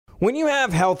When you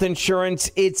have health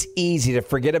insurance, it's easy to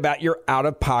forget about your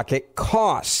out-of-pocket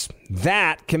costs.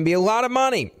 That can be a lot of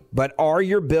money, but are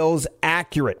your bills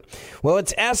accurate? Well,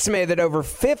 it's estimated that over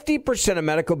 50% of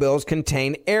medical bills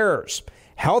contain errors.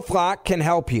 HealthLock can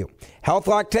help you.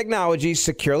 HealthLock technology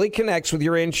securely connects with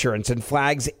your insurance and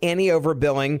flags any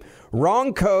overbilling,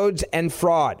 wrong codes, and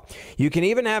fraud. You can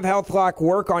even have HealthLock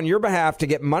work on your behalf to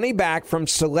get money back from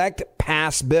select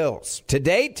past bills. To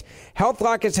date,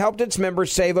 HealthLock has helped its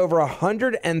members save over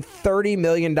 $130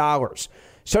 million.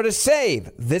 So to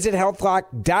save, visit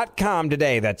healthlock.com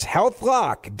today. That's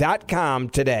healthlock.com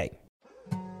today.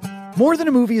 More Than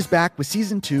a Movie is back with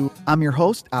Season 2. I'm your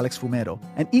host, Alex Fumero,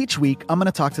 and each week I'm going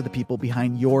to talk to the people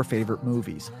behind your favorite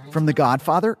movies. From The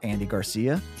Godfather, Andy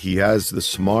Garcia. He has the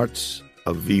smarts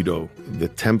of Vito, the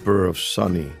temper of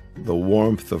Sonny, the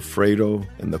warmth of Fredo,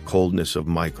 and the coldness of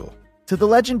Michael. To the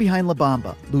legend behind La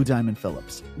Bamba, Lou Diamond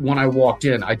Phillips. When I walked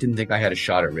in, I didn't think I had a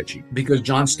shot at Richie because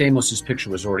John Stamos' picture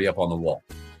was already up on the wall.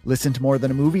 Listen to More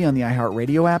Than a Movie on the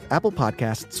iHeartRadio app, Apple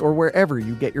Podcasts, or wherever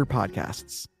you get your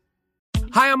podcasts.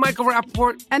 Hi, I'm Michael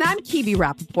Rappaport. And I'm Kibi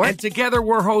Rappaport. And together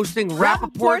we're hosting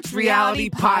Rappaport's Reality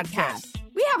Podcast.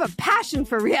 We have a passion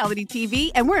for reality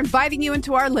TV, and we're inviting you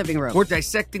into our living room. We're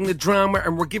dissecting the drama,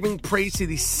 and we're giving praise to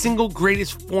the single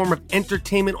greatest form of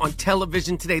entertainment on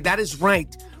television today. That is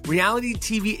right. Reality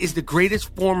TV is the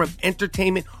greatest form of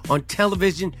entertainment on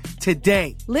television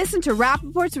today. Listen to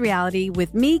Rappaport's Reality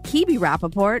with me, Kibi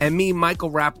Rappaport. And me,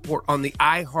 Michael Rappaport, on the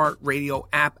iHeartRadio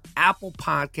app, Apple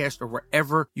Podcast, or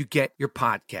wherever you get your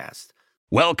podcast.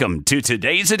 Welcome to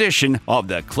today's edition of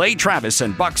the Clay Travis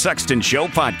and Buck Sexton Show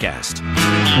podcast.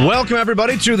 Welcome,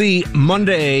 everybody, to the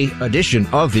Monday edition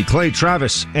of the Clay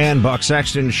Travis and Buck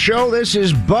Sexton Show. This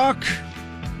is Buck,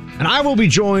 and I will be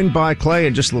joined by Clay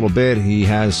in just a little bit. He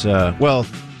has,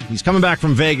 he's coming back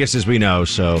from Vegas, as we know,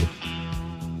 so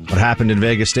what happened in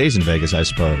Vegas stays in Vegas, I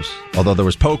suppose. Although there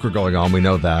was poker going on, we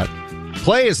know that.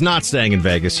 Clay is not staying in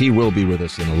Vegas. He will be with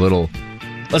us in a little.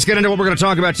 Let's get into what we're going to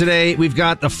talk about today. We've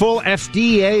got the full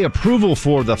FDA approval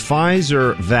for the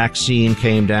Pfizer vaccine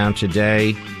came down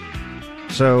today.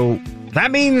 So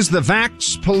that means the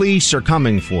vax police are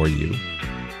coming for you.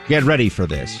 Get ready for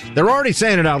this. They're already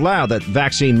saying it out loud that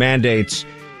vaccine mandates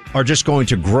are just going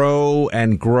to grow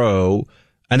and grow,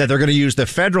 and that they're going to use the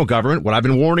federal government, what I've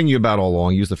been warning you about all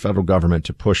along, use the federal government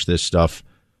to push this stuff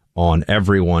on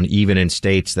everyone, even in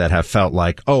states that have felt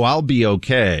like, oh, I'll be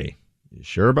okay. You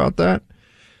sure about that?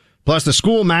 Plus, the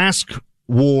school mask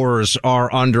wars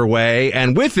are underway,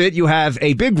 and with it, you have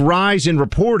a big rise in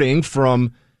reporting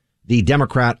from the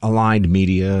Democrat-aligned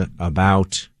media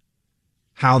about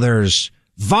how there's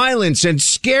violence and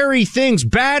scary things,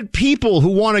 bad people who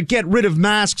want to get rid of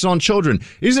masks on children.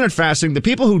 Isn't it fascinating? The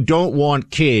people who don't want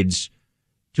kids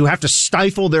to have to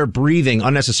stifle their breathing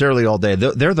unnecessarily all day,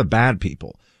 they're the bad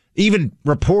people. Even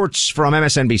reports from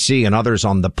MSNBC and others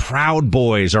on the Proud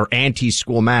Boys are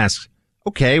anti-school masks.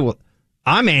 Okay, well,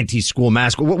 I'm anti-school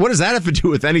mask. What does that have to do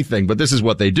with anything? But this is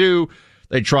what they do.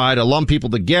 They try to lump people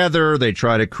together. They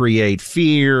try to create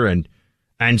fear and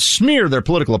smear their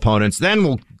political opponents. Then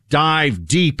we'll dive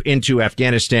deep into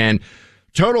Afghanistan.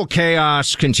 Total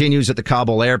chaos continues at the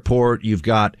Kabul airport. You've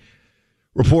got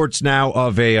reports now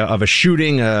of a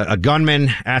shooting, a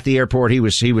gunman at the airport. He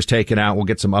was taken out. We'll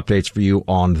get some updates for you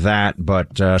on that.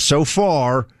 But so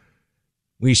far,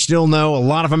 we still know a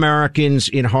lot of Americans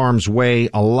in harm's way,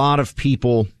 a lot of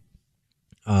people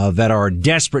that are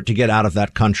desperate to get out of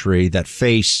that country, that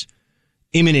face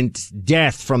imminent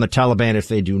death from the Taliban if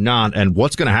they do not. And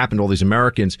what's going to happen to all these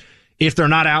Americans if they're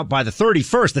not out by the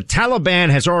 31st? The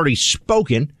Taliban has already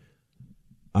spoken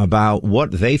about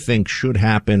what they think should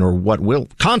happen or what will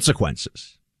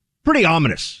consequences. Pretty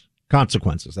ominous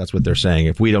consequences. That's what they're saying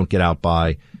if we don't get out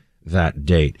by that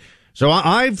date. So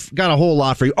I've got a whole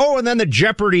lot for you. Oh, and then the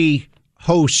Jeopardy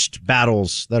host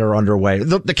battles that are underway.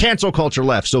 The cancel culture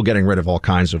left, still getting rid of all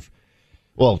kinds of,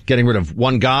 getting rid of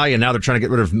one guy, and now they're trying to get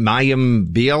rid of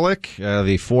Mayim Bialik,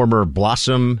 the former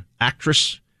Blossom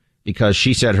actress, because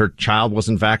she said her child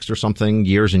wasn't vaxxed or something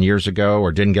years and years ago,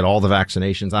 or didn't get all the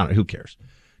vaccinations. I don't know. Who cares?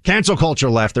 Cancel culture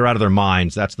left. They're out of their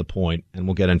minds. That's the point, and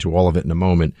we'll get into all of it in a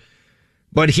moment.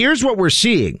 But here's what we're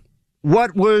seeing.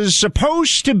 What was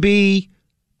supposed to be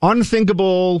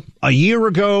unthinkable a year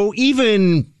ago,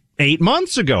 even 8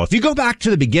 months ago. If you go back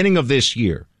to the beginning of this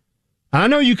year, and I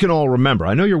know you can all remember,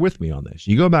 I know you're with me on this.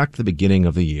 You go back to the beginning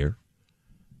of the year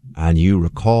and you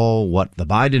recall what the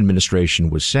Biden administration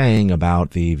was saying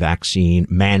about the vaccine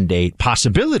mandate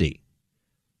possibility.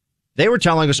 They were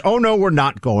telling us, oh no, we're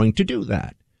not going to do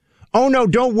that. Oh no,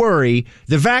 don't worry.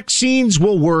 The vaccines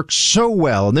will work so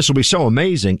well, and this will be so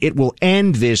amazing, it will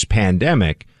end this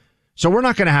pandemic. So we're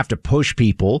not going to have to push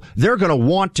people. They're going to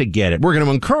want to get it. We're going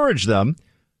to encourage them,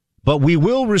 but we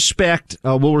will respect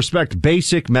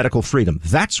basic medical freedom.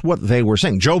 That's what they were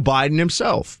saying. Joe Biden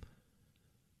himself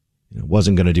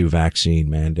wasn't going to do vaccine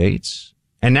mandates.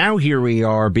 And now here we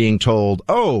are being told,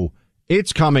 oh,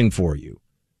 it's coming for you.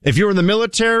 If you're in the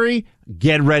military,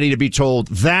 get ready to be told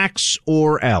vax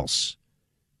or else.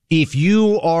 If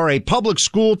you are a public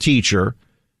school teacher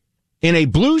in a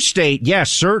blue state,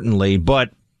 yes, certainly, but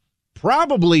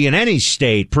probably in any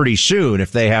state pretty soon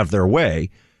if they have their way,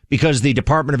 because the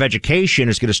Department of Education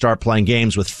is going to start playing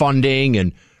games with funding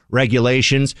and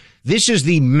regulations. This is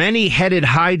the many-headed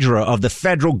hydra of the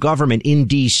federal government in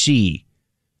D.C.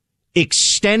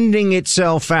 extending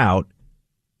itself out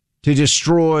to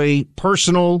destroy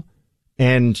personal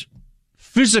and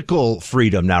physical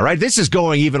freedom now, right? This is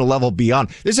going even a level beyond.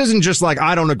 This isn't just like,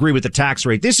 I don't agree with the tax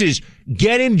rate. This is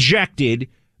get injected,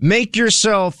 make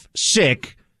yourself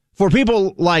sick. For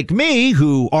people like me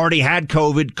who already had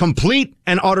COVID, complete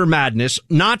and utter madness,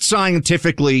 not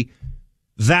scientifically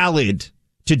valid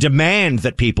to demand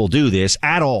that people do this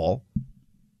at all,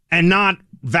 and not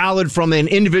valid from an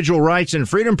individual rights and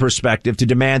freedom perspective to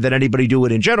demand that anybody do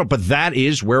it in general. But that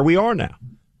is where we are now.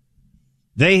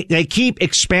 They keep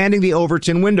expanding the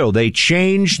Overton window. They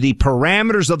change the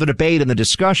parameters of the debate and the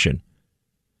discussion,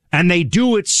 and they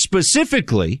do it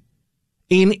specifically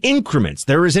in increments.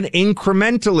 There is an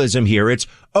incrementalism here. It's,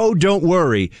 oh, don't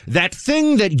worry. That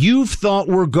thing that you've thought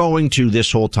we're going to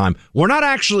this whole time, we're not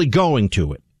actually going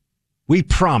to it. We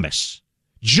promise.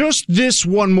 Just this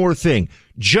one more thing.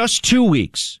 Just 2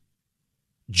 weeks.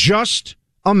 Just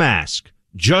a mask.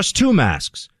 Just 2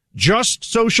 masks. Just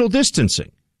social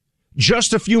distancing.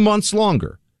 Just a few months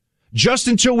longer. Just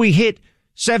until we hit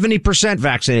 70%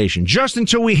 vaccination. Just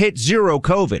until we hit zero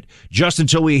COVID. Just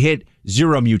until we hit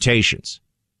zero mutations.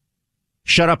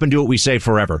 Shut up and do what we say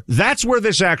forever. That's where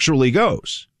this actually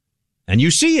goes. And you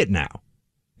see it now.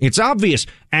 It's obvious.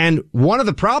 And one of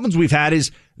the problems we've had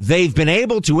is they've been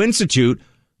able to institute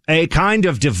a kind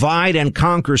of divide and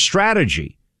conquer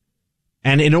strategy.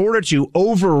 And in order to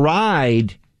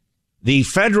override the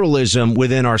federalism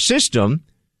within our system,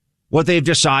 what they've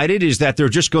decided is that they're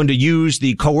just going to use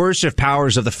the coercive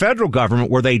powers of the federal government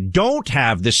where they don't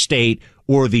have the state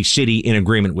or the city in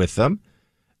agreement with them.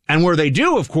 And where they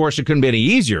do, of course, it couldn't be any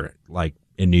easier, like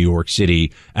in New York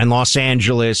City and Los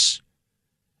Angeles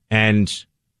and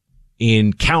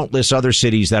in countless other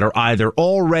cities that are either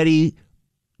already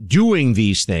doing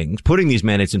these things, putting these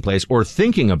mandates in place, or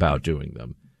thinking about doing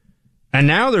them. And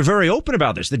now they're very open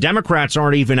about this. The Democrats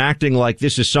aren't even acting like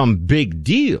this is some big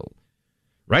deal,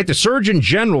 right? The Surgeon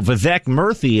General, Vivek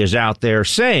Murthy, is out there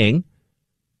saying,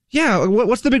 yeah,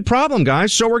 what's the big problem,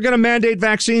 guys? So we're going to mandate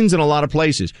vaccines in a lot of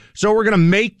places. So we're going to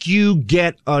make you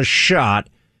get a shot,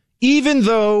 even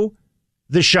though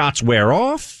the shots wear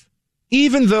off,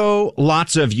 even though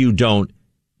lots of you don't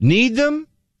need them,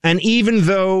 and even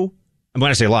though, and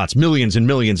when I say lots, millions and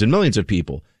millions and millions of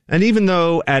people, and even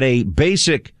though at a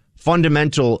basic,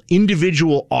 fundamental,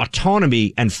 individual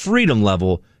autonomy and freedom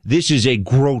level, this is a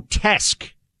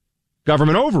grotesque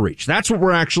government overreach. That's what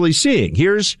we're actually seeing.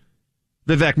 Here's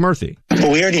Vivek Murthy.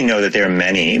 Well, we already know that there are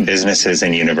many businesses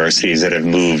and universities that have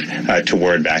moved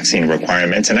toward vaccine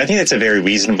requirements, and I think that's a very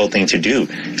reasonable thing to do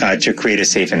to create a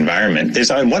safe environment. There's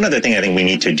one other thing I think we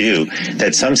need to do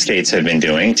that some states have been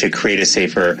doing to create a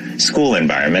safer school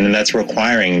environment, and that's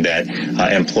requiring that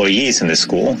employees in the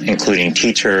school, including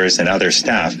teachers and other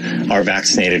staff, are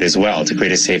vaccinated as well to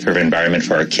create a safer environment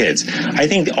for our kids. I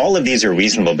think all of these are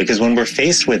reasonable because when we're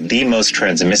faced with the most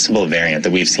transmissible variant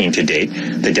that we've seen to date,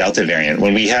 the Delta variant,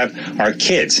 when we have our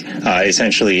kids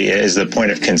essentially is the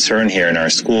point of concern here in our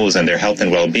schools and their health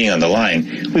and well-being on the line,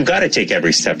 we've got to take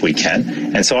every step we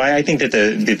can. And so I think that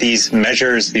these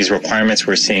measures, these requirements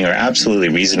we're seeing are absolutely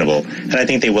reasonable, and I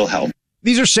think they will help.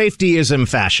 These are safetyism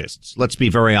fascists. Let's be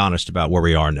very honest about where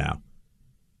we are now.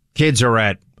 Kids are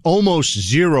at almost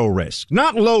zero risk,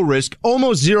 not low risk,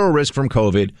 almost zero risk from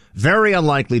COVID, very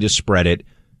unlikely to spread it.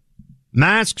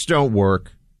 Masks don't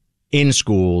work in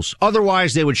schools.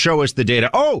 Otherwise, they would show us the data.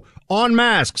 Oh, on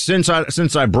masks, since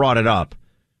I brought it up.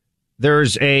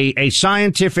 There's a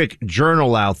scientific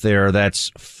journal out there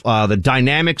that's the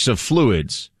dynamics of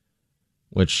fluids,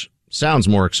 which sounds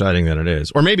more exciting than it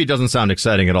is. Or maybe it doesn't sound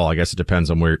exciting at all. I guess it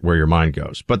depends on where your mind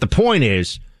goes. But the point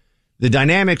is, the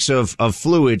dynamics of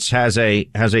fluids has a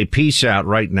piece out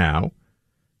right now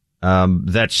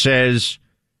that says,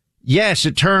 yes,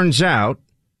 it turns out.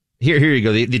 Here you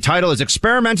go. The title is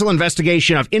Experimental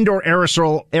Investigation of Indoor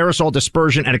Aerosol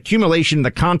Dispersion and Accumulation in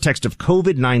the Context of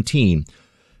COVID-19.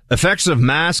 Effects of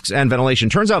Masks and Ventilation.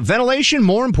 Turns out ventilation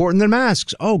more important than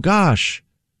masks. Oh, gosh.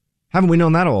 Haven't we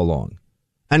known that all along?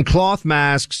 And cloth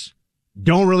masks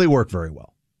don't really work very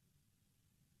well.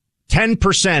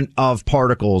 10% of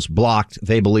particles blocked,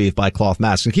 they believe, by cloth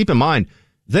masks. And keep in mind,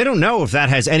 they don't know if that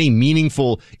has any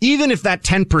meaningful, even if that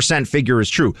 10% figure is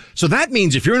true. So that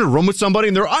means if you're in a room with somebody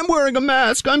and I'm wearing a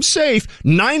mask, I'm safe,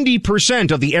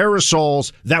 90% of the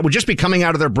aerosols that would just be coming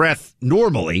out of their breath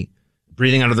normally,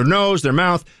 breathing out of their nose, their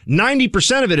mouth,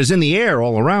 90% of it is in the air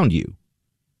all around you.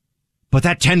 But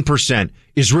that 10%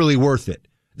 is really worth it.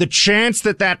 The chance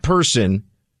that that person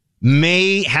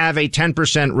may have a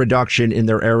 10% reduction in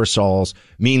their aerosols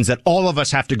means that all of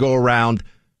us have to go around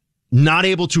not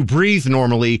able to breathe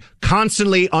normally,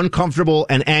 constantly uncomfortable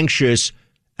and anxious,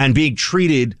 and being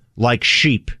treated like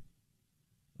sheep.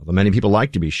 Although many people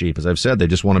like to be sheep, as I've said, they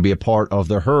just want to be a part of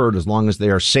the herd. As long as they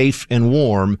are safe and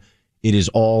warm, it is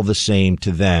all the same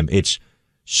to them. It's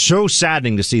so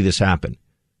saddening to see this happen.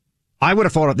 I would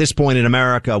have thought at this point in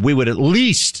America, we would at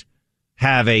least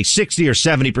have a 60 or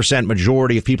 70%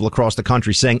 majority of people across the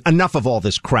country saying, enough of all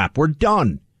this crap, we're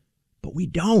done. But we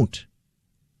don't.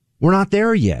 We're not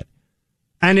there yet.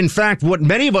 And in fact, what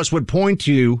many of us would point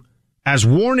to as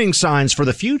warning signs for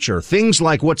the future, things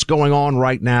like what's going on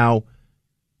right now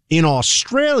in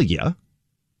Australia,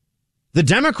 the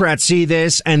Democrats see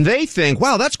this and they think,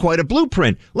 wow, that's quite a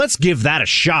blueprint. Let's give that a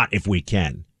shot if we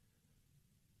can.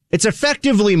 It's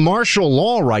effectively martial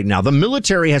law right now. The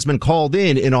military has been called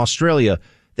in Australia.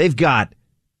 They've got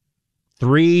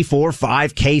 3, 4,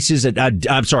 5 cases,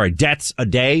 deaths a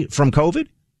day from COVID.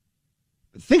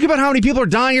 Think about how many people are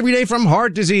dying every day from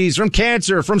heart disease, from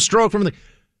cancer, from stroke,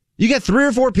 you get 3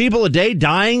 or 4 people a day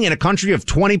dying in a country of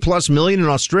 20 plus million in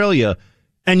Australia,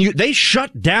 and they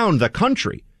shut down the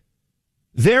country.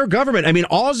 Their government,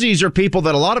 Aussies are people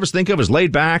that a lot of us think of as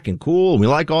laid back and cool, and we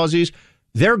like Aussies.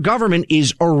 Their government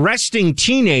is arresting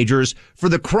teenagers for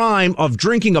the crime of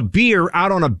drinking a beer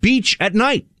out on a beach at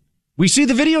night. We see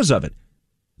the videos of it.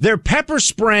 They're pepper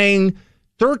spraying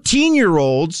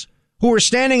 13-year-olds who are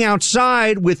standing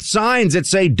outside with signs that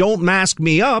say, don't mask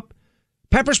me up,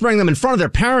 pepper spraying them in front of their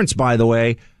parents, by the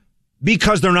way,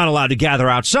 because they're not allowed to gather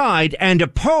outside and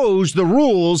oppose the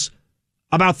rules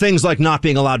about things like not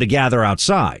being allowed to gather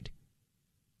outside.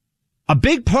 A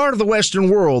big part of the Western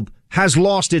world has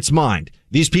lost its mind.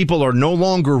 These people are no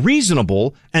longer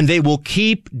reasonable, and they will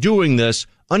keep doing this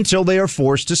until they are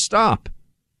forced to stop.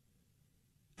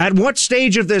 At what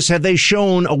stage of this have they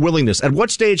shown a willingness? At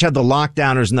what stage have the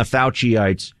lockdowners and the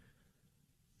Fauciites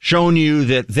shown you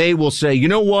that they will say, you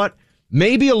know what,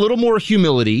 maybe a little more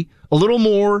humility, a little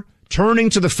more turning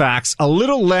to the facts, a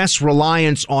little less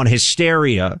reliance on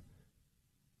hysteria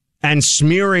and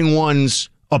smearing one's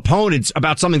opponents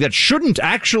about something that shouldn't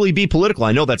actually be political.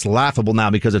 I know that's laughable now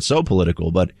because it's so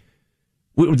political, but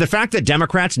the fact that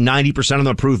Democrats, 90% of them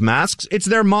approve masks, it's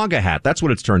their MAGA hat. That's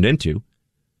what it's turned into.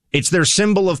 It's their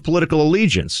symbol of political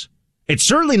allegiance. It's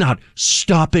certainly not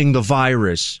stopping the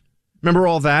virus. Remember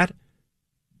all that?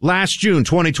 Last June,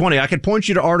 2020, I could point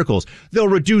you to articles. They'll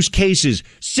reduce cases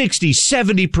 60,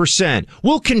 70%.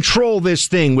 We'll control this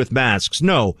thing with masks.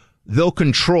 No, they'll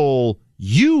control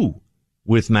you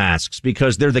with masks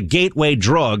because they're the gateway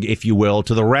drug, if you will,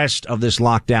 to the rest of this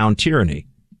lockdown tyranny.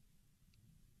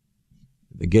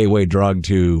 The gateway drug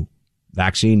to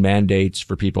vaccine mandates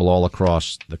for people all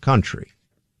across the country.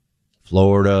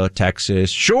 Florida, Texas.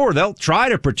 Sure, they'll try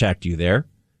to protect you there.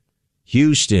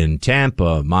 Houston,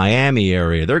 Tampa, Miami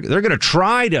area. They're going to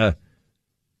try to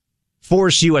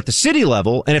force you at the city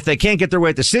level. And if they can't get their way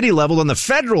at the city level, then the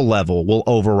federal level will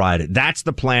override it. That's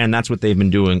the plan. That's what they've been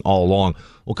doing all along.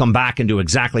 We'll come back and do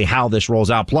exactly how this rolls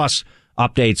out. Plus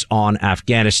updates on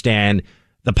Afghanistan.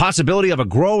 The possibility of a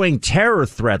growing terror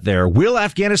threat there. Will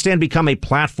Afghanistan become a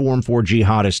platform for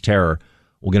jihadist terror?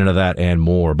 We'll get into that and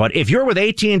more. But if you're with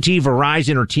AT&T,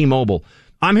 Verizon, or T-Mobile,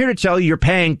 I'm here to tell you you're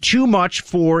paying too much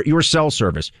for your cell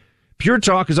service. Pure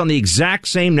Talk is on the exact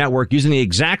same network, using the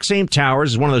exact same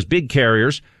towers as one of those big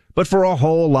carriers, but for a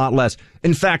whole lot less.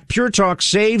 In fact, Pure Talk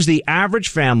saves the average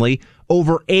family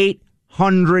over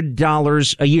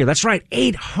 $800 a year. That's right,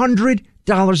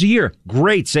 $800 a year.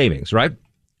 Great savings, right?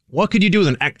 What could you do with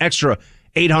an extra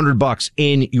 $800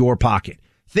 in your pocket?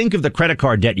 Think of the credit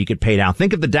card debt you could pay down.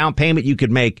 Think of the down payment you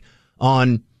could make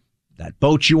on that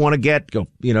boat you want to get, go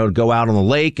out on the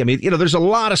lake. There's a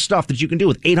lot of stuff that you can do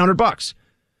with $800.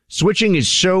 Switching is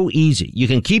so easy. You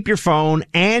can keep your phone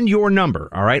and your number,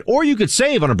 all right? Or you could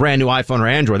save on a brand new iPhone or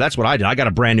Android. That's what I did. I got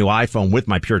a brand new iPhone with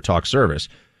my Pure Talk service.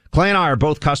 Clay and I are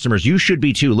both customers. You should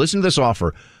be too. Listen to this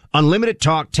offer. Unlimited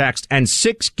talk, text, and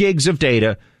 6 gigs of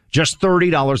data, just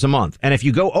 $30 a month. And if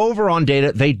you go over on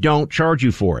data, they don't charge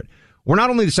you for it. we're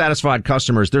not only the satisfied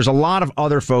customers, there's a lot of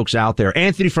other folks out there.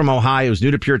 Anthony from Ohio is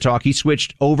new to Pure Talk. He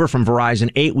switched over from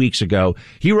Verizon 8 weeks ago.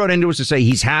 He wrote into us to say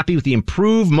he's happy with the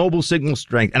improved mobile signal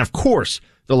strength and, of course,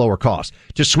 the lower cost.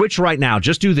 To switch right now,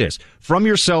 just do this. From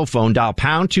your cell phone, dial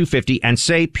pound 250 and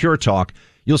say Pure Talk.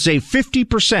 You'll save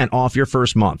 50% off your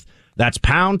first month. That's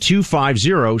pound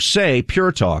 250, say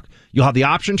Pure Talk. You'll have the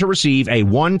option to receive a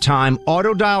one-time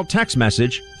auto-dial text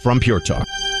message from Pure Talk.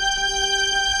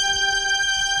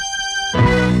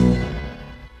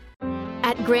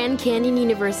 At Grand Canyon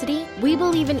University, we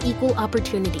believe in equal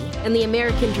opportunity, and the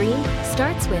American dream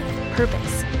starts with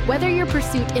purpose. Whether your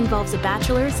pursuit involves a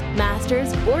bachelor's,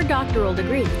 master's, or doctoral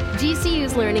degree,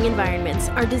 GCU's learning environments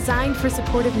are designed for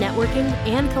supportive networking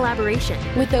and collaboration.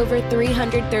 With over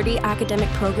 330 academic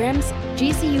programs,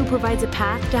 GCU provides a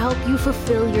path to help you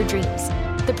fulfill your dreams.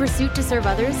 The pursuit to serve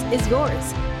others is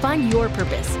yours. Find your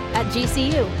purpose at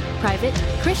GCU. Private,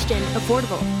 Christian,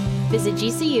 affordable. Visit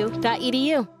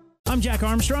gcu.edu. I'm Jack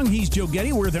Armstrong. He's Joe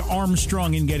Getty. We're the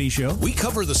Armstrong and Getty Show. We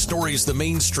cover the stories the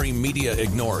mainstream media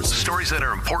ignores. The stories that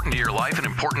are important to your life and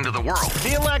important to the world.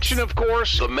 The election, of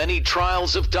course. The many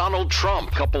trials of Donald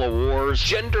Trump. Couple of wars.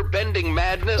 Gender-bending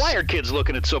madness. Why are kids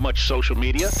looking at so much social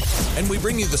media? And we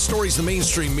bring you the stories the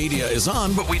mainstream media is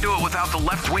on, but we do it without the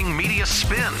left-wing media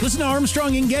spin. Listen to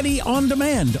Armstrong and Getty on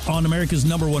demand on America's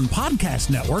 #1 podcast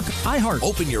network, iHeart.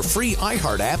 Open your free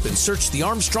iHeart app and search The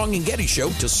Armstrong and Getty Show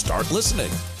to start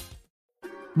listening.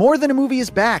 More Than a Movie is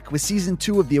back with season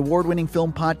 2 of the award-winning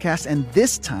film podcast, and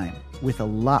this time with a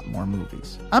lot more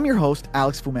movies. I'm your host,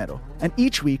 Alex Fumero, and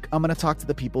each week I'm going to talk to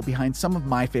the people behind some of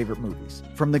my favorite movies.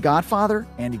 From The Godfather,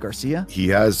 Andy Garcia. He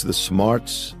has the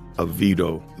smarts of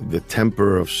Vito, the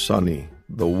temper of Sonny,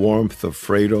 the warmth of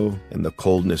Fredo, and the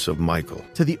coldness of Michael.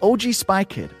 To the OG Spy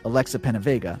Kid, Alexa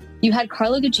Penavega. You had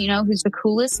Carla Gugino, who's the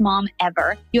coolest mom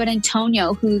ever. You had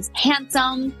Antonio, who's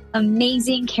handsome,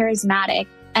 amazing, charismatic.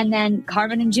 And then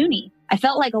Carmen and Junie. I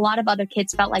felt like a lot of other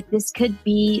kids felt like this could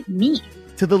be me.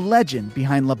 To the legend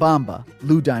behind La Bamba,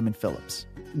 Lou Diamond Phillips.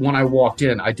 When I walked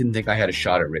in, I didn't think I had a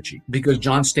shot at Richie because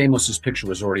John Stamos' picture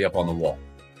was already up on the wall.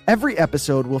 Every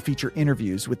episode will feature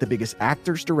interviews with the biggest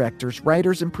actors, directors,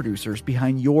 writers, and producers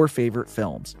behind your favorite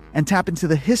films and tap into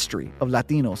the history of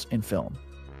Latinos in film.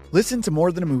 Listen to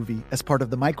More Than a Movie as part of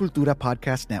the My Cultura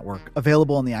podcast network,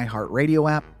 available on the iHeartRadio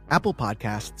app, Apple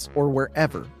Podcasts, or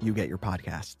wherever you get your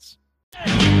podcasts.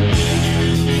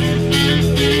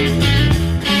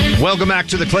 Welcome back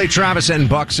to the Clay Travis and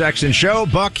Buck Sexton Show.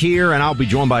 Buck here, and I'll be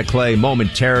joined by Clay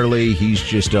momentarily. He's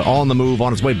just on the move,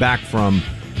 on his way back from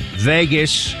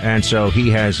Vegas, and so he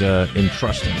has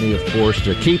entrusted me, of course,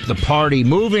 to keep the party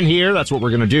moving here. That's what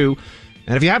we're going to do.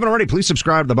 And if you haven't already, please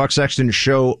subscribe to the Buck Sexton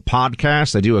Show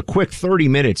podcast. I do a quick 30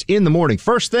 minutes in the morning,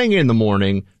 first thing in the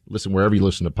morning. Listen, wherever you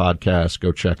listen to podcasts,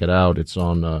 go check it out. It's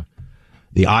on the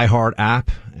iHeart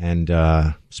app and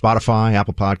Spotify,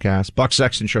 Apple Podcasts, Buck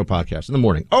Sexton Show podcast in the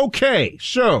morning. Okay,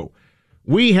 so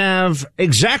we have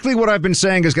exactly what I've been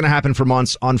saying is going to happen for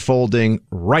months unfolding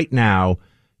right now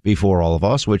before all of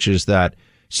us, which is that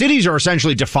cities are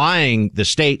essentially defying the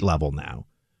state level now.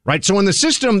 Right. So in the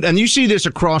system, and you see this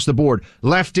across the board,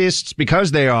 leftists, because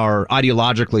they are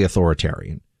ideologically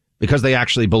authoritarian, because they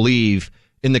actually believe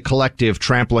in the collective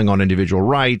trampling on individual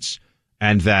rights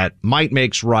and that might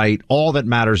makes right, all that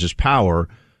matters is power.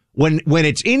 When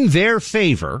it's in their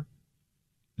favor,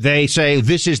 they say,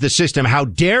 this is the system. How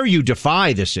dare you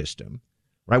defy the system?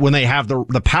 Right. When they have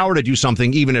the power to do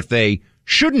something, even if they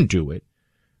shouldn't do it.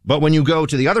 But when you go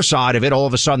to the other side of it, all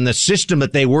of a sudden the system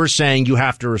that they were saying you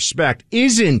have to respect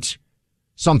isn't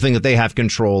something that they have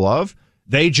control of.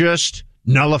 They just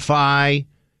nullify,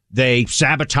 they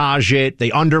sabotage it, they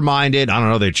undermine it. I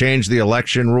don't know, they change the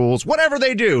election rules. Whatever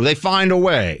they do, they find a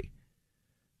way.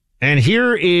 And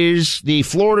here is the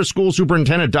Florida school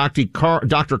superintendent,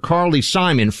 Dr. Carly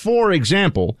Simon, for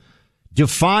example,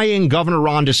 defying Governor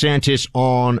Ron DeSantis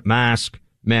on mask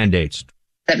mandates.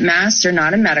 That masks are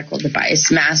not a medical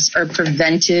device. Masks are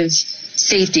preventive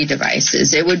safety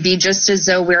devices. It would be just as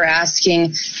though we're asking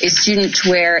a student to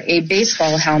wear a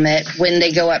baseball helmet when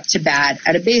they go up to bat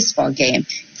at a baseball game.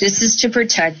 This is to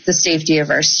protect the safety of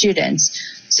our students.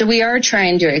 So we are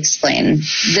trying to explain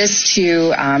this to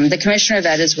the commissioner of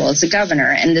ed as well as the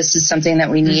governor, and this is something that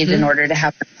we need in order to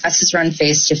have classes run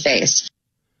face-to-face.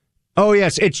 Oh,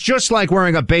 yes. It's just like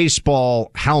wearing a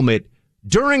baseball helmet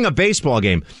during a baseball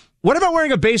game. What about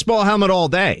wearing a baseball helmet all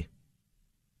day?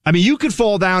 I mean, you could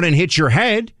fall down and hit your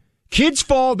head. Kids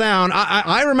fall down.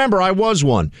 I remember I was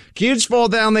one. Kids fall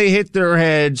down, they hit their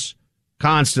heads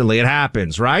constantly. It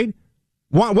happens, right?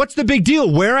 What's the big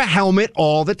deal? Wear a helmet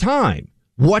all the time.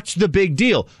 What's the big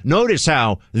deal? Notice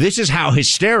how this is how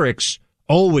hysterics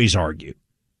always argue.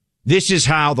 This is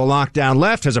how the lockdown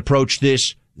left has approached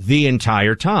this the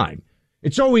entire time.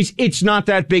 It's not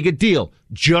that big a deal.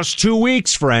 Just 2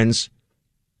 weeks, friends.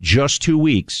 Just 2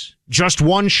 weeks. Just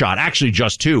one shot. Actually,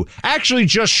 just two. Actually,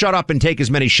 just shut up and take as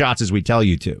many shots as we tell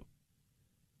you to.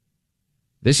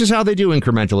 This is how they do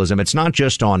incrementalism. It's not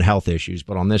just on health issues,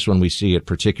 but on this one we see it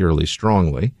particularly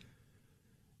strongly.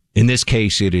 In this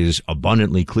case, it is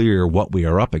abundantly clear what we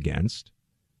are up against.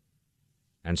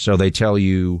 And so they tell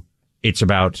you it's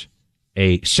about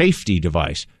a safety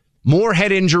device. More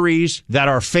head injuries that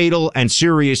are fatal and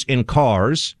serious in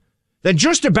cars than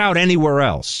just about anywhere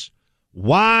else.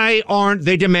 Why aren't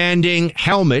they demanding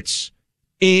helmets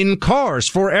in cars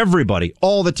for everybody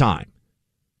all the time?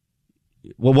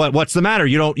 Well, what's the matter?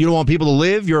 You don't want people to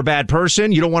live? You're a bad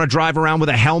person? You don't want to drive around with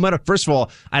a helmet? First of all,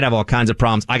 I'd have all kinds of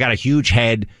problems. I got a huge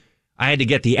head. I had to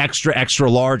get the extra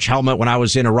large helmet when I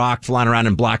was in Iraq flying around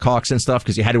in Blackhawks and stuff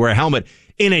because you had to wear a helmet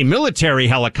in a military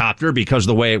helicopter because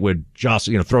the way it would just,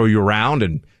 throw you around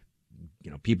and,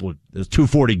 people, the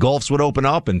 240 Gulfs would open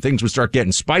up and things would start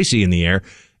getting spicy in the air.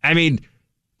 I mean,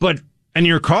 but in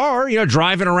your car,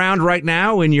 driving around right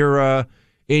now in your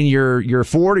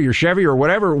Ford or your Chevy or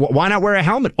whatever, why not wear a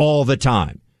helmet all the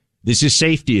time? This is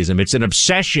safetyism. It's an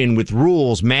obsession with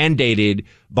rules mandated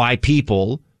by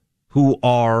people who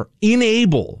are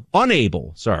incapable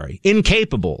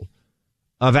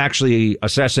of actually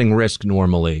assessing risk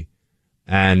normally.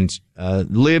 And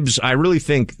libs, I really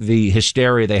think the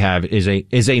hysteria they have is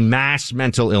a mass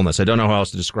mental illness. I don't know how else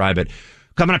to describe it.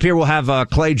 Coming up here, we'll have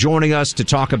Clay joining us to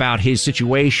talk about his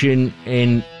situation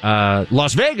in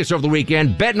Las Vegas over the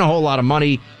weekend, betting a whole lot of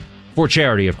money for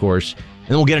charity, of course. And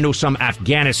then we'll get into some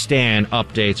Afghanistan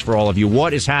updates for all of you.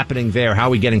 What is happening there? How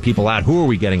are we getting people out? Who are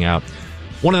we getting out?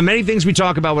 One of the many things we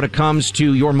talk about when it comes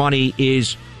to your money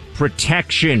is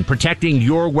protection, protecting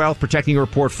your wealth, protecting your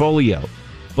portfolio.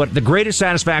 But the greatest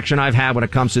satisfaction I've had when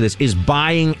it comes to this is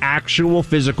buying actual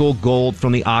physical gold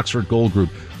from the Oxford Gold Group.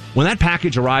 When that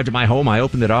package arrived at my home, I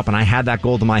opened it up and I had that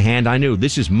gold in my hand. I knew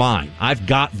this is mine. I've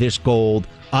got this gold.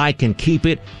 I can keep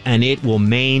it and it will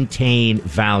maintain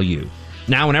value.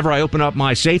 Now, whenever I open up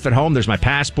my safe at home, there's my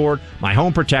passport, my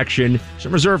home protection,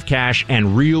 some reserve cash,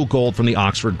 and real gold from the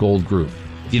Oxford Gold Group.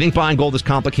 If you think buying gold is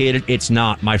complicated, it's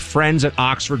not. My friends at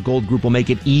Oxford Gold Group will make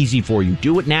it easy for you.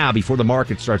 Do it now before the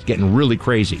market starts getting really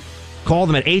crazy. Call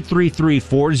them at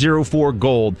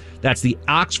 833-404-GOLD. That's the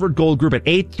Oxford Gold Group at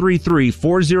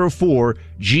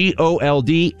 833-404-GOLD,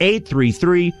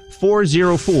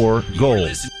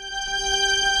 833-404-GOLD.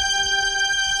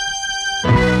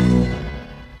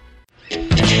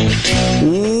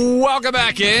 Welcome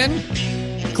back in.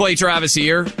 Clay Travis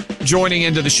here, joining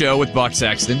into the show with Buck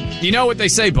Sexton. You know what they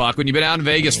say, Buck, when you've been out in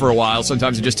Vegas for a while,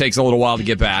 sometimes it just takes a little while to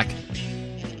get back.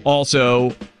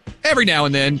 Also, every now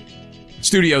and then,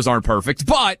 studios aren't perfect,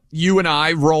 but you and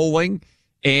I rolling,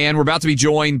 and we're about to be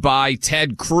joined by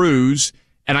Ted Cruz.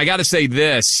 And I got to say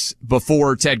this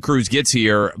before Ted Cruz gets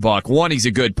here, Buck. One, he's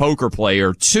a good poker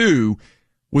player. Two,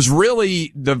 was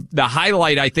really the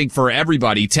highlight, I think, for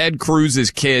everybody, Ted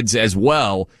Cruz's kids as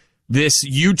well. This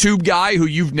YouTube guy who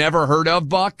you've never heard of,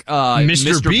 Buck,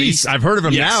 Mr. Beast. I've heard of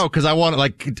him now because I want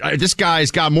this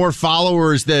guy's got more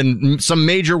followers than some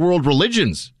major world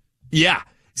religions. Yeah.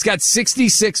 He's got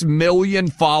 66 million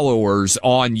followers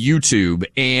on YouTube,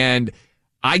 and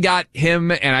I got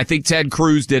him, and I think Ted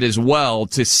Cruz did as well,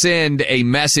 to send a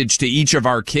message to each of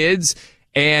our kids,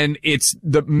 and it's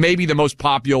maybe the most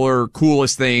popular,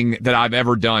 coolest thing that I've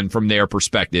ever done from their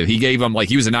perspective. He gave them,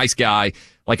 he was a nice guy,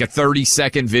 a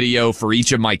 30-second video for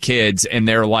each of my kids, and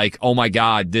they're like, oh my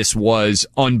God, this was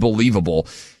unbelievable.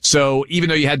 So even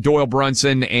though you had Doyle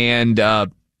Brunson and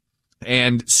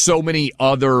so many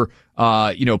other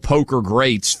poker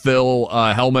greats, Phil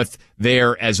Hellmuth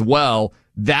there as well,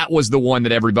 that was the one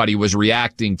that everybody was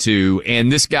reacting to.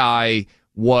 And this guy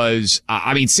was,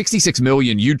 66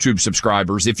 million YouTube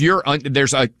subscribers. If you're,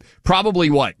 there's probably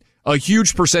a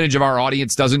huge percentage of our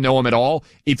audience doesn't know him at all.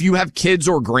 If you have kids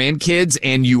or grandkids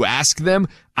and you ask them,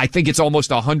 I think it's almost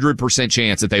 100%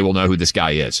 chance that they will know who this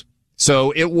guy is.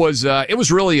 So it was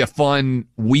really a fun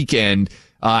weekend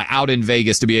out in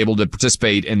Vegas to be able to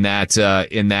participate in that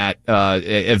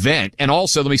event. And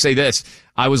also, let me say this.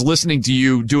 I was listening to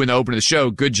you doing the open of the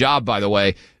show. Good job, by the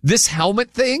way. This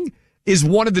helmet thing is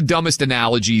one of the dumbest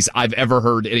analogies I've ever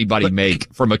heard anybody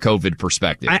make from a COVID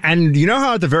perspective. And you know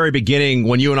how at the very beginning,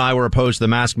 when you and I were opposed to the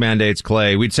mask mandates,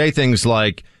 Clay, we'd say things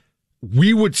like,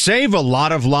 we would save a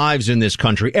lot of lives in this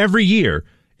country every year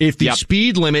if the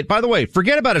speed limit, by the way,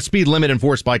 forget about a speed limit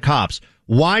enforced by cops.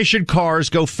 Why should cars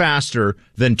go faster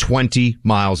than 20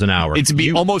 miles an hour? It'd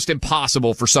be almost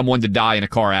impossible for someone to die in a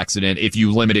car accident if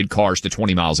you limited cars to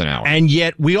 20 miles an hour. And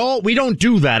yet we don't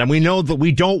do that. And we know that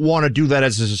we don't want to do that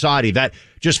as a society. That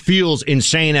just feels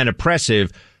insane and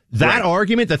oppressive. That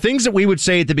argument, the things that we would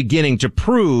say at the beginning to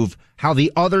prove how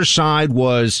the other side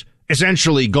was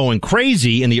essentially going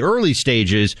crazy in the early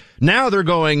stages, now they're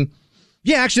going,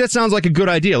 yeah, actually, that sounds like a good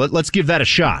idea. Let's give that a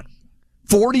shot.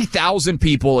 40,000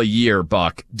 people a year,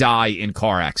 Buck, die in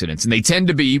car accidents, and they tend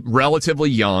to be relatively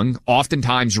young,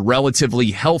 oftentimes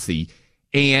relatively healthy,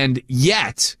 and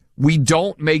yet we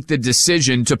don't make the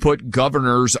decision to put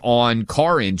governors on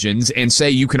car engines and say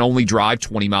you can only drive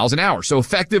 20 miles an hour. So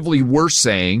effectively, we're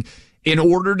saying in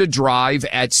order to drive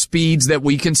at speeds that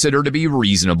we consider to be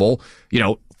reasonable,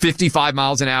 55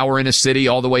 miles an hour in a city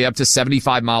all the way up to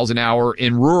 75 miles an hour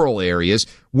in rural areas,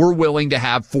 we're willing to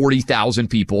have 40,000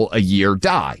 people a year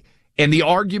die. And the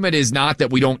argument is not that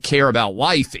we don't care about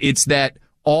life. It's that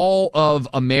all of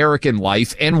American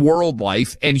life and world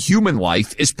life and human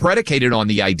life is predicated on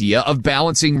the idea of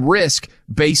balancing risk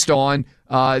based on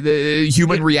the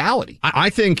human reality. I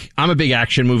think I'm a big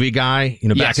action movie guy.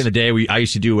 Back in the day, I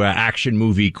used to do an action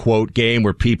movie quote game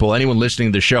where anyone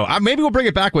listening to the show, maybe we'll bring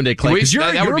it back one day, Clay.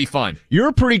 That would be fun.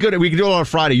 You're pretty good we can do it on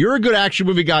Friday. You're a good action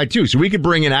movie guy too. So we could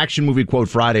bring an action movie quote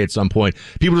Friday at some point.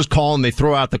 People just call and they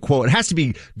throw out the quote. It has to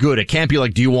be good. It can't be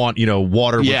like, do you want,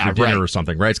 water with your dinner or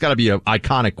something, right? It's got to be an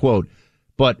iconic quote.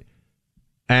 But,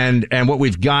 and what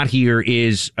we've got here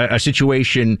is a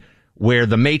situation where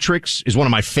The Matrix is one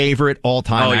of my favorite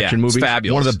all-time action movies. It's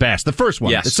fabulous. One of the best. The first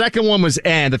one. Yes. The second one was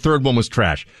the third one was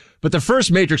trash. But the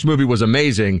first Matrix movie was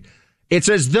amazing. It's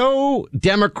as though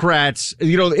Democrats,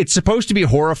 it's supposed to be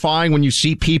horrifying when you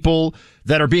see people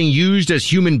that are being used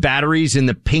as human batteries in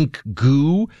the pink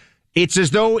goo. It's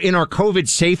as though in our COVID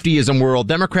safetyism world,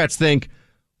 Democrats think,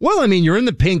 well, you're in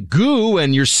the pink goo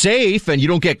and you're safe and you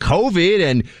don't get COVID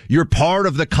and you're part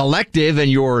of the collective and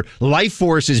your life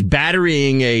force is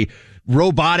battering a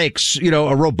robotic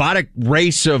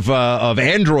race of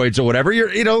androids or whatever.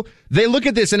 They look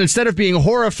at this and instead of being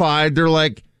horrified, they're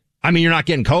like, you're not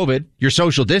getting COVID. You're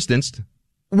social distanced.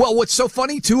 Well, what's so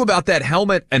funny too about that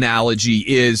helmet analogy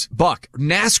is, Buck,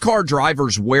 NASCAR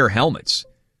drivers wear helmets.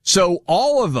 So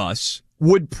all of us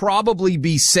would probably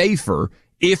be safer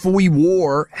if we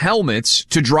wore helmets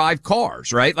to drive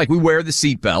cars, right? Like we wear the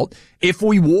seatbelt. If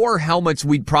we wore helmets,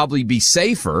 we'd probably be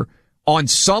safer on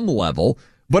some level,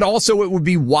 but also it would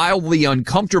be wildly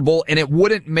uncomfortable and it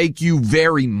wouldn't make you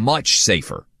very much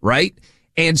safer, right?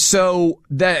 And so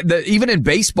even in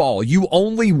baseball, you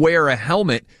only wear a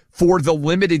helmet for the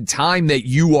limited time that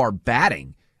you are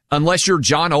batting. Unless you're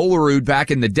John Olerud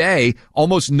back in the day,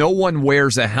 almost no one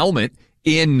wears a helmet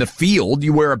in the field.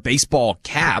 You wear a baseball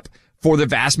cap for the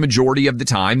vast majority of the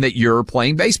time that you're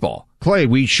playing baseball. Clay,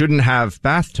 we shouldn't have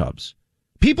bathtubs.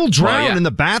 People drown in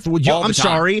the bath. I'm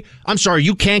sorry.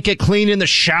 You can't get clean in the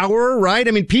shower, right?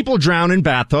 People drown in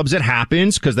bathtubs. It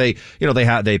happens because they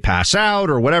pass out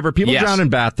or whatever. People drown in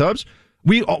bathtubs.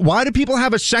 Why do people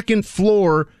have a second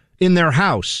floor in their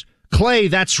house? Clay,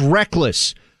 that's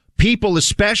reckless. People,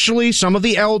 especially some of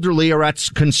the elderly, are at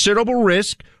considerable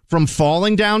risk from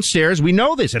falling downstairs. We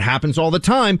know this. It happens all the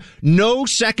time. No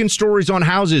second stories on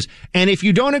houses. And if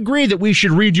you don't agree that we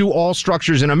should redo all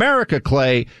structures in America,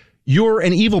 Clay, you're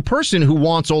an evil person who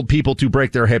wants old people to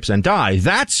break their hips and die.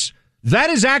 That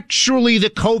is actually the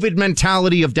COVID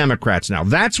mentality of Democrats now.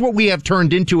 That's what we have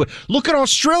turned into. Look at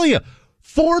Australia.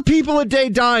 4 people a day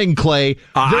dying, Clay.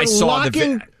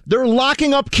 They're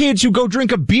locking up kids who go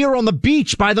drink a beer on the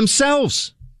beach by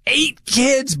themselves. 8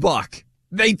 kids, Buck.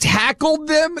 They tackled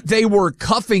them. They were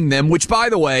cuffing them, which, by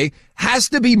the way, has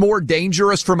to be more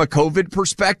dangerous from a COVID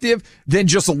perspective than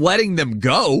just letting them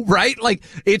go, right? Like,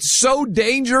 it's so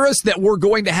dangerous that we're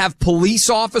going to have police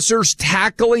officers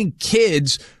tackling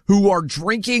kids who are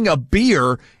drinking a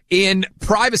beer in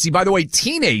privacy. By the way,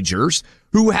 teenagers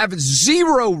who have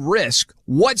zero risk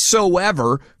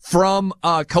whatsoever from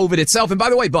COVID itself. And by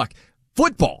the way, Buck,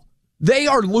 football. They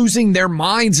are losing their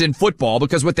minds in football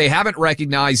because what they haven't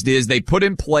recognized is they put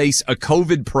in place a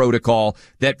COVID protocol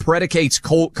that predicates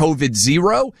COVID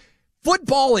zero.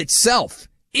 Football itself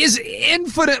is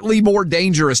infinitely more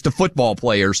dangerous to football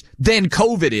players than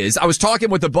COVID is. I was talking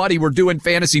with a buddy. We're doing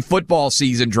fantasy football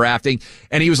season drafting,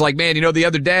 and he was like, man, the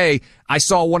other day I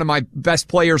saw one of my best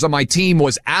players on my team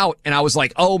was out, and I was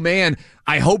like, oh, man,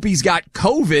 I hope he's got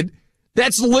COVID.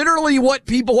 That's literally what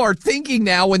people are thinking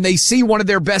now when they see one of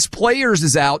their best players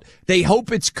is out. They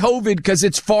hope it's COVID because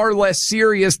it's far less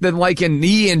serious than like a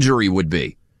knee injury would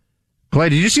be. Clay,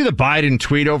 did you see the Biden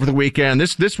tweet over the weekend?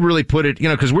 This really put it,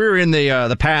 because we were in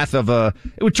the path of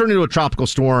it would turn into a tropical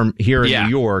storm here in New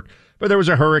York, but there was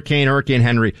a Hurricane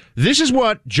Henry. This is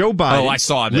what Joe Biden, I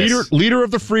saw this. leader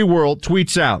of the free world,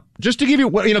 tweets out. Just to give you,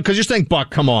 because you're saying,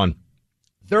 Buck, come on.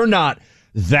 They're not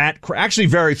that actually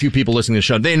very few people listening to the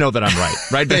show, they know that I'm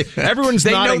right? Everyone's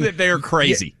they nodding. know that they're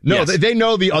crazy. Yeah, no, yes. they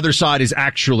know the other side is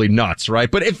actually nuts,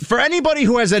 right? But if for anybody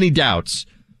who has any doubts,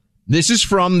 this is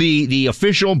from the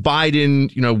official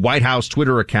Biden, White House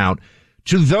Twitter account.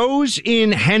 To those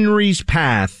in Henry's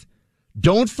path,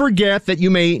 don't forget that you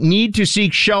may need to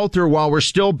seek shelter while we're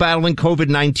still battling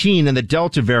COVID-19 and the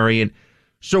Delta variant.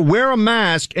 So wear a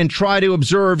mask and try to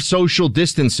observe social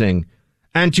distancing.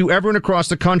 And to everyone across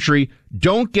the country,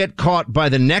 don't get caught by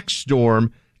the next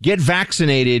storm. Get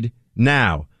vaccinated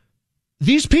now.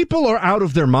 These people are out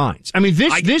of their minds. I mean,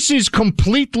 this is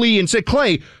completely insane.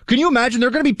 Clay, can you imagine? There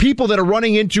are going to be people that are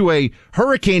running into a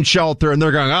hurricane shelter and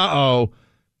they're going, uh-oh.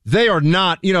 They are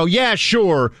not,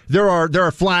 sure, there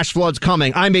are flash floods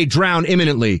coming. I may drown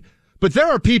imminently. But there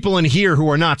are people in here who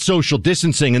are not social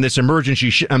distancing in this emergency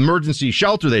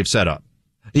shelter they've set up.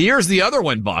 Here's the other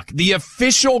one, Buck. The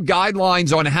official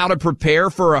guidelines on how to prepare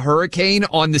for a hurricane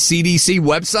on the CDC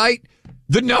website.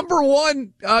 The number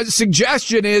one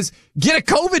suggestion is get a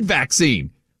COVID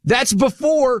vaccine. That's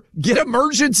before get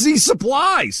emergency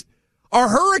supplies. A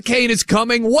hurricane is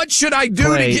coming. What should I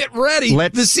do to get ready?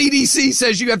 The CDC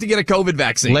says you have to get a COVID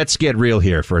vaccine. Let's get real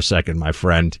here for a second, my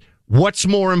friend. What's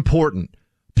more important?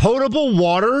 Potable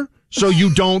water so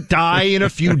you don't die in a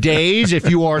few days if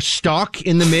you are stuck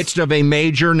in the midst of a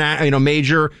major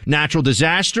natural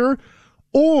disaster,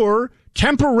 or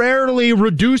temporarily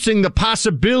reducing the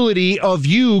possibility of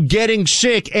you getting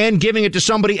sick and giving it to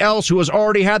somebody else who has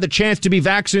already had the chance to be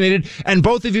vaccinated, and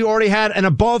both of you already had an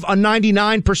above a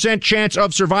 99% chance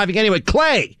of surviving anyway.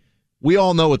 Clay, we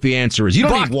all know what the answer is. You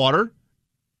don't need water.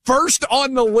 First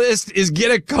on the list is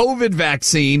get a COVID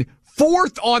vaccine.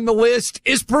 Fourth on the list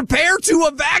is prepare to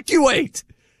evacuate.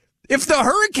 If the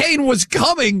hurricane was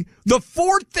coming, the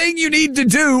fourth thing you need to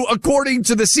do, according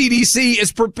to the CDC,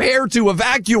 is prepare to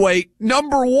evacuate.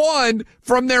 Number one,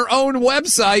 from their own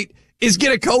website, is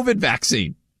get a COVID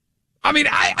vaccine. I mean,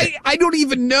 I don't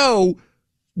even know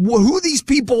who these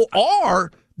people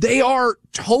are. They are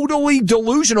totally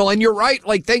delusional. And you're right.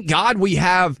 Like, thank God we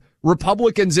have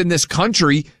Republicans in this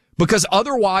country, because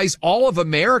otherwise all of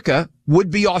America would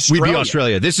be Australia. We'd be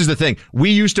Australia. This is the thing.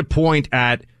 We used to point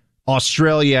at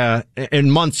Australia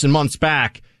in months and months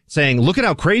back saying, look at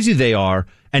how crazy they are.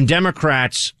 And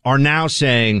Democrats are now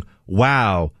saying,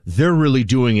 wow, they're really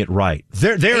doing it right.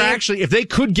 They're actually, if they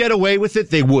could get away with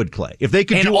it, they would, Clay. If they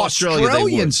could do Australia, they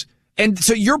would. And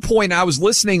to your point, I was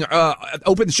listening,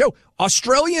 open the show.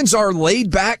 Australians are laid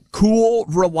back, cool,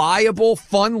 reliable,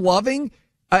 fun loving.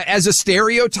 As a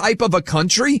stereotype of a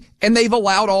country, and they've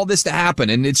allowed all this to happen,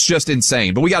 and it's just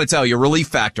insane. But we got to tell you, Relief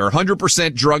Factor,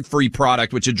 100% drug-free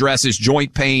product, which addresses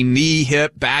joint pain, knee,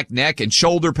 hip, back, neck, and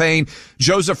shoulder pain.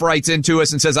 Joseph writes into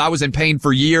us and says, I was in pain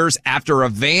for years after a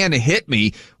van hit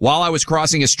me while I was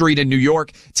crossing a street in New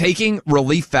York. Taking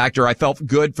Relief Factor, I felt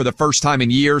good for the first time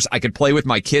in years. I could play with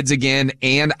my kids again,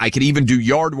 and I could even do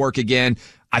yard work again.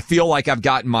 I feel like I've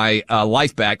gotten my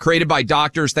life back. Created by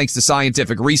doctors thanks to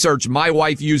scientific research. My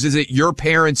wife uses it. Your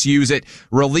parents use it.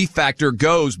 Relief Factor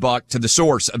goes, Buck, to the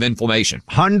source of inflammation.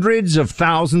 Hundreds of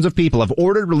thousands of people have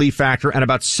ordered Relief Factor, and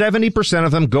about 70%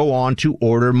 of them go on to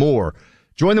order more.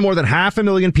 Join the more than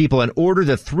 500,000 people and order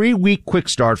the 3-week quick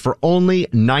start for only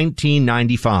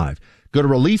 $19.95. Go to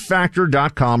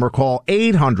relieffactor.com or call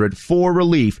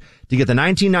 800-4RELIEF to get the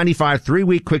 $19.95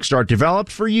 3-week quick start developed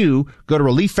for you. Go to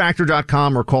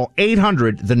relieffactor.com or call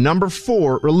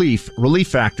 800-4RELIEF. Relief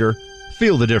Factor.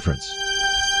 Feel the difference.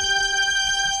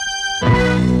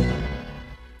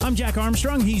 I'm Jack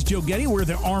Armstrong. He's Joe Getty. We're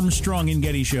the Armstrong and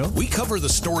Getty Show. We cover the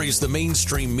stories the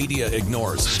mainstream media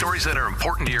ignores. Stories that are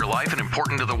important to your life and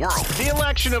important to the world. The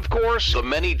election, of course. The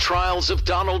many trials of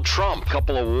Donald Trump.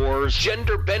 Couple of wars.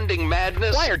 Gender-bending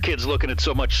madness. Why are kids looking at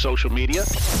so much social media?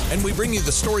 And we bring you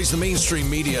the stories the mainstream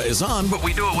media is on, but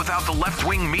we do it without the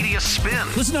left-wing media spin.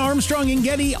 Listen to Armstrong and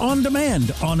Getty on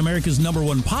demand on America's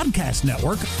 #1 podcast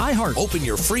network, iHeart. Open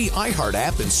your free iHeart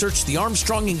app and search The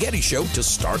Armstrong and Getty Show to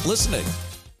start listening.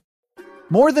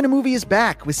 More Than a Movie is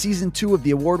back with Season 2 of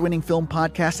the award-winning film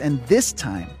podcast, and this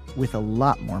time with a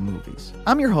lot more movies.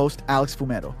 I'm your host, Alex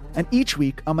Fumero, and each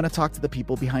week I'm going to talk to the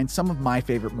people behind some of my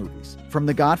favorite movies. From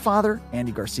The Godfather,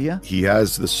 Andy Garcia. He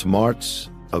has the smarts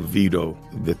of Vito,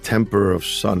 the temper of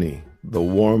Sonny, the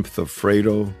warmth of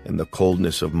Fredo, and the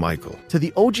coldness of Michael. To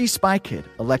the OG Spy Kid,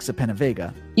 Alexa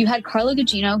Penavega. You had Carla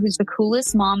Gugino, who's the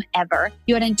coolest mom ever.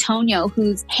 You had Antonio,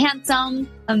 who's handsome,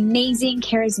 amazing,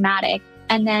 charismatic.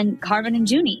 And then Carmen and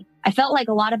Junie. I felt like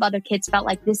a lot of other kids felt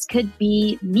like this could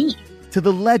be me. To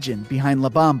the legend behind La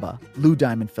Bamba, Lou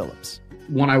Diamond Phillips.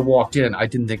 When I walked in, I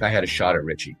didn't think I had a shot at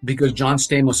Richie because John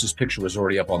Stamos' picture was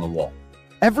already up on the wall.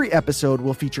 Every episode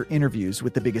will feature interviews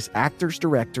with the biggest actors,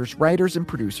 directors, writers, and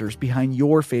producers behind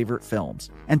your favorite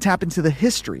films and tap into the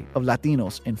history of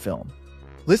Latinos in film.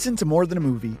 Listen to More Than a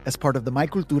Movie as part of the My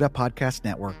Cultura Podcast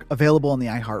Network, available on the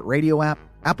iHeartRadio app,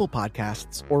 Apple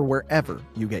Podcasts, or wherever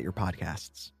you get your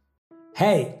podcasts.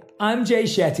 Hey, I'm Jay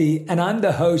Shetty, and I'm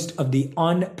the host of the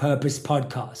On Purpose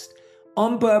podcast.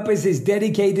 On Purpose is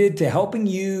dedicated to helping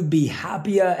you be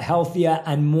happier, healthier,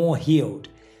 and more healed.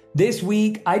 This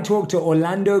week, I talked to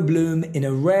Orlando Bloom in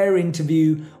a rare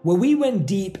interview where we went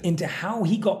deep into how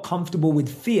he got comfortable with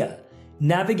fear,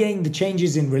 navigating the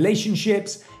changes in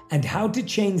relationships, and how to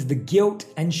change the guilt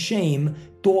and shame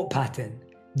thought pattern.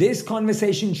 This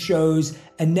conversation shows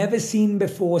a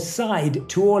never-seen-before side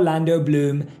to Orlando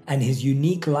Bloom and his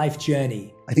unique life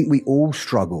journey. I think we all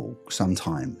struggle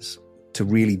sometimes to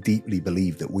really deeply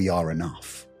believe that we are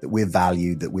enough, that we're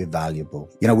valued, that we're valuable.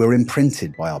 You know, we're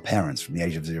imprinted by our parents from the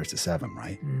age of 0 to 7,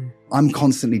 right? I'm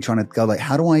constantly trying to go like,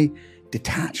 how do I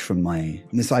detach from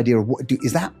this idea of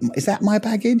is that my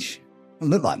baggage? It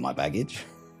doesn't look like my baggage.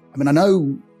 I mean, I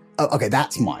know, okay,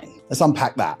 that's mine. Let's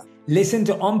unpack that. Listen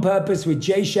to On Purpose with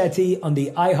Jay Shetty on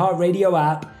the iHeartRadio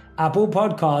app, Apple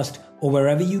Podcast, or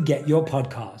wherever you get your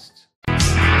podcasts.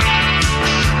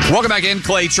 Welcome back in,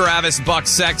 Clay Travis, Buck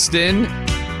Sexton.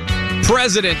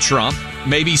 President Trump,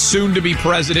 maybe soon to be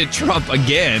President Trump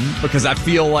again, because I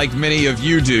feel like many of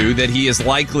you do, that he is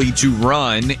likely to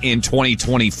run in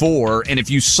 2024. And if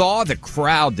you saw the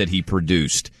crowd that he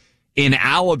produced in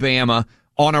Alabama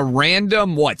on a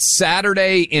random,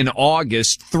 Saturday in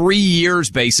August, 3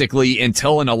 years basically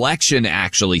until an election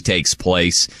actually takes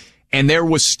place. And there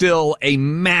was still a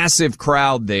massive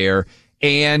crowd there.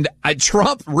 And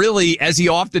Trump really, as he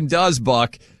often does,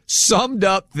 Buck, summed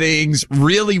up things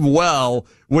really well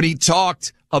when he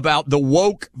talked about the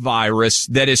woke virus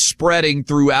that is spreading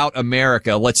throughout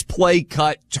America. Let's play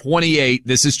cut 28.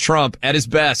 This is Trump at his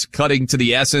best, cutting to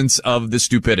the essence of the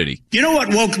stupidity. You know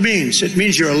what woke means? It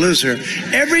means you're a loser.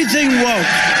 Everything woke.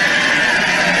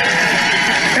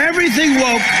 Everything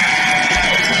woke.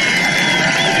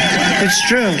 It's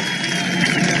true.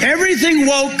 Everything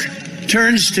woke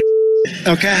turns to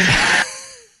okay?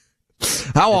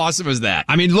 How awesome is that?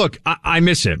 I mean, look, I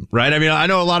miss him, right? I mean, I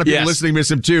know a lot of people listening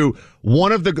miss him too.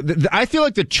 One of I feel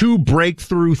like the two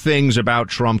breakthrough things about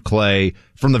Trump, Clay,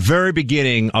 from the very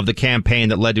beginning of the campaign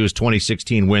that led to his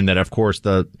 2016 win, that of course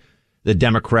the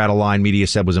Democrat-aligned media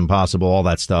said was impossible, all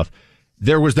that stuff.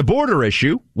 There was the border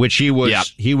issue, which he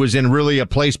was in really a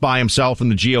place by himself in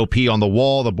the GOP on the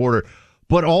wall, the border,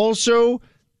 but also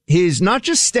his not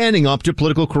just standing up to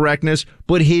political correctness,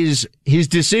 but his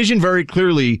decision very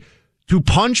clearly to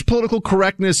punch political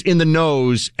correctness in the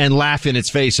nose and laugh in its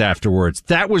face afterwards.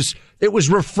 It was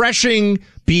refreshing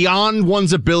beyond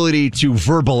one's ability to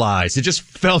verbalize. It just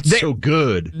felt so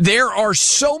good. There are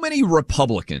so many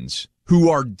Republicans who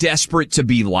are desperate to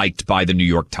be liked by the New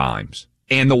York Times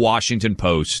and the Washington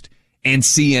Post and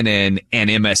CNN and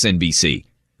MSNBC.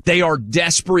 They are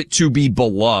desperate to be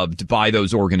beloved by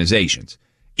those organizations.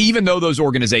 Even though those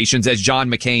organizations, as John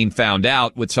McCain found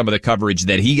out with some of the coverage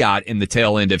that he got in the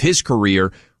tail end of his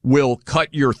career, will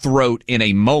cut your throat in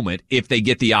a moment if they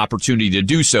get the opportunity to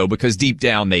do so, because deep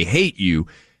down they hate you.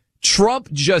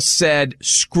 Trump just said,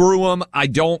 screw them. I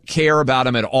don't care about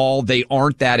them at all. They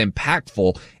aren't that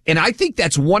impactful. And I think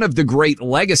that's one of the great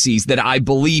legacies that I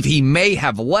believe he may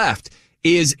have left,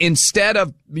 is instead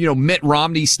of, Mitt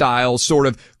Romney style sort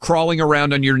of crawling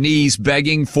around on your knees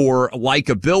begging for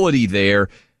likability there,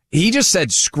 he just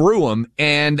said screw him.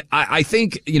 And I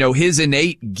think, his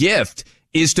innate gift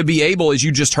is to be able, as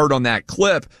you just heard on that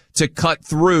clip, to cut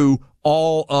through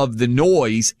all of the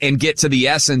noise and get to the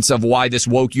essence of why this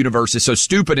woke universe is so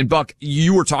stupid. And Buck,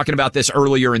 you were talking about this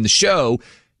earlier in the show,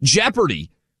 Jeopardy,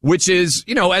 which is,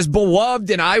 as beloved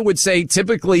and I would say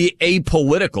typically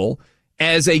apolitical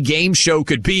as a game show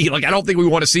could be. Like, I don't think we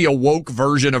want to see a woke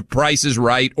version of Price is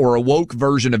Right or a woke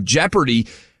version of Jeopardy.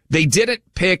 They didn't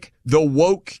pick the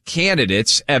woke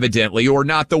candidates, evidently, or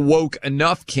not the woke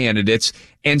enough candidates.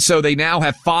 And so they now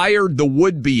have fired the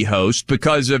would-be host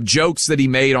because of jokes that he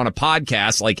made on a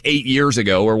podcast like 8 years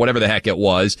ago or whatever the heck it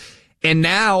was. And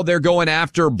now they're going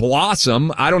after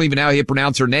Blossom. I don't even know how you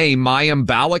pronounce her name. Mayim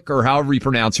Balak, or however you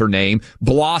pronounce her name.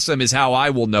 Blossom is how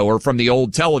I will know her from the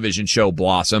old television show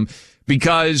Blossom.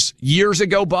 Because years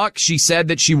ago, Buck, she said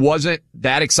that she wasn't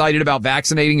that excited about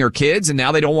vaccinating her kids, and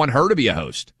now they don't want her to be a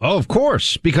host. Oh, of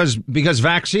course, because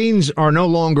vaccines are no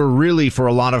longer really, for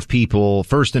a lot of people,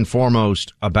 first and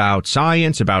foremost about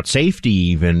science, about safety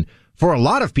even. For a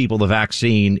lot of people, the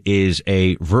vaccine is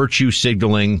a virtue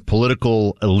signaling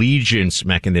political allegiance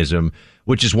mechanism,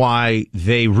 which is why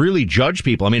they really judge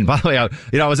people. I mean, by the way,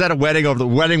 I was at a wedding. The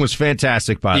wedding was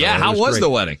fantastic, by the way. Yeah, how was the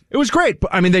wedding? It was great.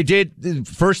 I mean, they did,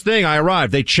 first thing I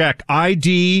arrived, they check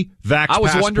ID, vax I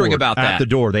was wondering about at that. the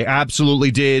door. They absolutely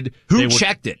did. Who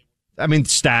checked it? I mean,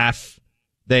 staff.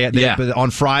 On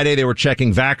Friday, they were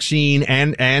checking vaccine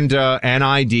and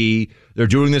ID. They're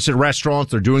doing this at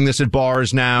restaurants. They're doing this at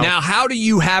bars now. Now, how do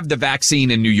you have the vaccine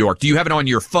in New York? Do you have it on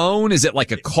your phone? Is it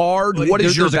like a card? What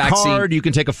is your vaccine? A card. You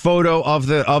can take a photo of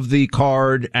the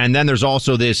card, and then there's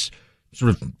also this sort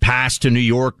of pass to New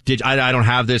York. I don't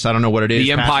have this. I don't know what it is.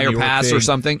 The Empire Pass or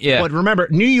something? Yeah. But remember,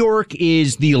 New York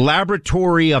is the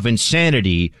laboratory of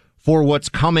insanity for what's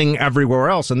coming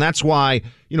everywhere else. And that's why,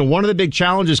 one of the big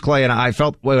challenges, Clay, and I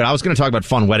felt, I was going to talk about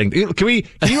fun wedding. Can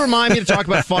you remind me to talk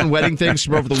about fun wedding things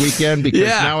from over the weekend? Because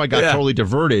now I got totally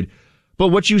diverted. But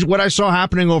what I saw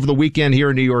happening over the weekend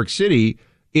here in New York City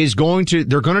is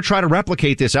they're going to try to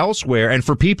replicate this elsewhere. And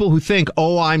for people who think,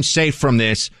 I'm safe from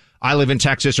this, I live in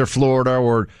Texas or Florida,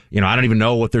 or, I don't even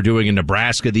know what they're doing in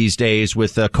Nebraska these days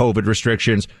with COVID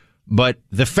restrictions. But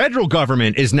the federal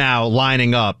government is now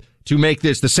lining up to make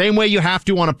this the same way you have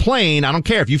to on a plane. I don't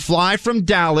care. If you fly from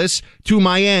Dallas to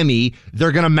Miami,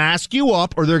 they're going to mask you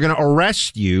up or they're going to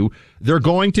arrest you. They're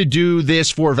going to do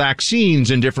this for vaccines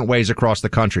in different ways across the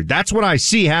country. That's what I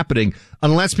see happening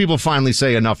unless people finally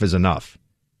say enough is enough.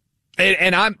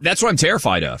 And that's what I'm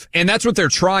terrified of. And that's what they're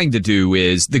trying to do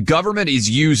is the government is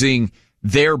using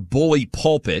their bully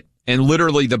pulpit and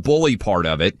literally the bully part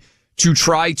of it to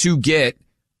try to get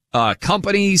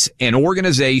companies and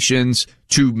organizations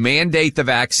to mandate the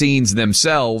vaccines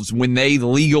themselves when they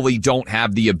legally don't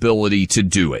have the ability to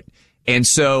do it. And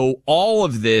so all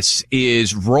of this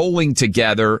is rolling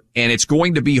together, and it's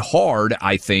going to be hard,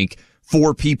 I think,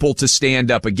 for people to stand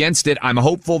up against it. I'm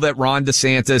hopeful that Ron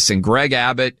DeSantis and Greg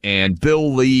Abbott and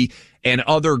Bill Lee and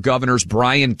other governors,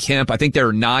 Brian Kemp, I think there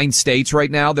are 9 states right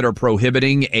now that are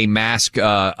prohibiting a mask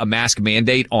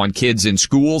mandate on kids in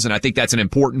schools. And I think that's an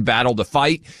important battle to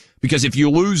fight, because if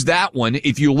you lose that one,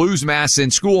 if you lose masks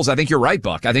in schools, I think you're right,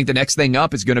 Buck. I think the next thing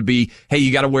up is going to be, hey,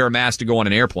 you got to wear a mask to go on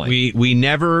an airplane. We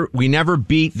never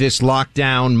beat this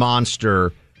lockdown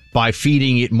monster by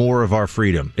feeding it more of our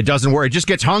freedom. It doesn't work. It just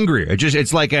gets hungrier.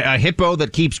 It's like a hippo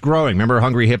that keeps growing. Remember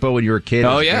Hungry Hippo when you were a kid?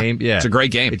 Oh, yeah. Game? Yeah. It's a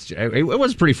great game. It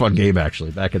was a pretty fun game,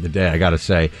 actually, back in the day, I got to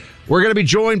say. We're going to be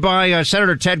joined by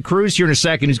Senator Ted Cruz here in a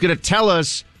second. He's going to tell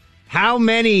us how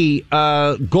many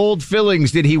gold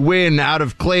fillings did he win out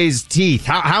of Clay's teeth?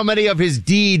 How many of his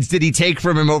deeds did he take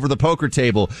from him over the poker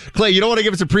table? Clay, you don't want to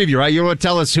give us a preview, right? You don't want to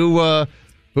tell us who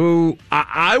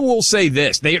I will say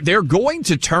this. They're going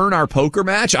to turn our poker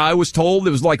match. I was told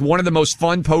it was like one of the most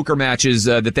fun poker matches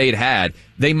that they'd had.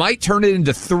 They might turn it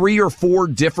into 3 or 4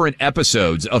 different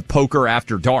episodes of Poker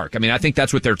After Dark. I mean, I think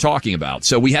that's what they're talking about.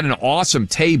 So we had an awesome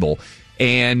table.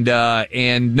 And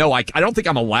no, I don't think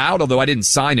I'm allowed, although I didn't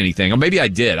sign anything. Or maybe I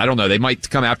did. I don't know. They might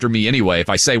come after me anyway if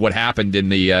I say what happened in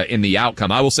the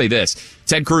outcome. I will say this.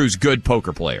 Ted Cruz, good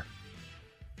poker player.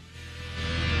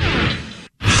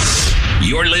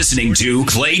 You're listening to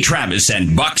Clay Travis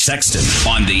and Buck Sexton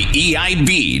on the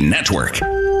EIB Network.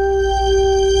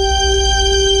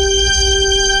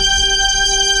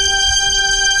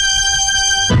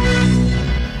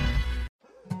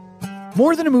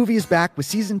 More Than a Movie is back with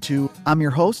Season 2. I'm your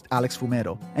host, Alex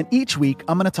Fumero, and each week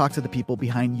I'm going to talk to the people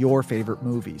behind your favorite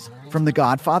movies. From The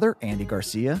Godfather, Andy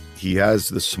Garcia. He has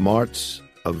the smarts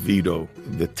of Vito,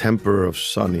 the temper of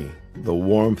Sonny, the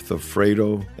warmth of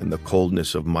Fredo, and the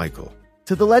coldness of Michael.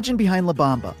 To the legend behind La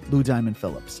Bamba, Lou Diamond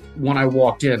Phillips. When I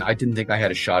walked in, I didn't think I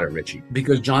had a shot at Richie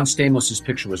because John Stamos'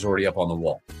 picture was already up on the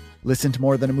wall. Listen to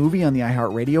More Than a Movie on the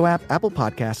iHeartRadio app, Apple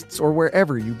Podcasts, or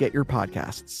wherever you get your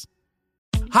podcasts.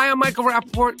 Hi, I'm Michael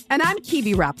Rappaport. And I'm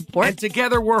Kibi Rappaport. And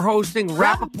together we're hosting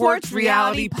Rappaport's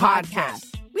Reality Podcast.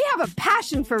 We have a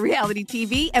passion for reality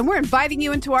TV, and we're inviting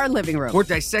you into our living room. We're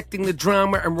dissecting the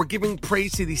drama, and we're giving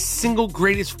praise to the single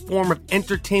greatest form of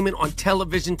entertainment on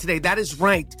television today. That is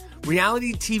right.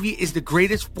 Reality TV is the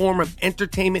greatest form of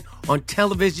entertainment on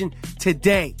television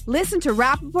today. Listen to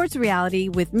Rappaport's Reality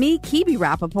with me, Kibi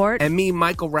Rappaport. And me,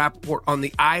 Michael Rappaport, on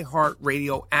the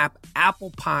iHeartRadio app,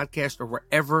 Apple Podcast, or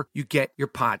wherever you get your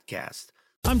podcast.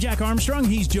 I'm Jack Armstrong.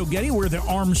 He's Joe Getty. We're the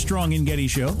Armstrong and Getty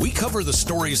Show. We cover the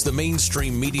stories the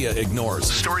mainstream media ignores.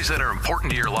 Stories that are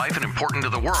important to your life and important to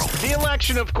the world. The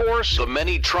election, of course, the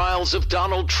many trials of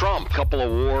Donald Trump, couple of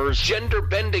wars,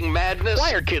 gender-bending madness.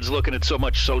 Why are kids looking at so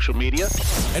much social media?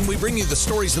 And we bring you the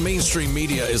stories the mainstream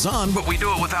media is on, but we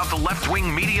do it without the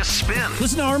left-wing media spin.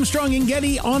 Listen to Armstrong and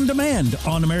Getty on demand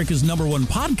on America's #1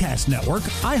 podcast network,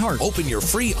 iHeart. Open your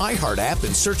free iHeart app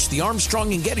and search the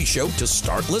Armstrong and Getty Show to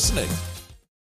start listening.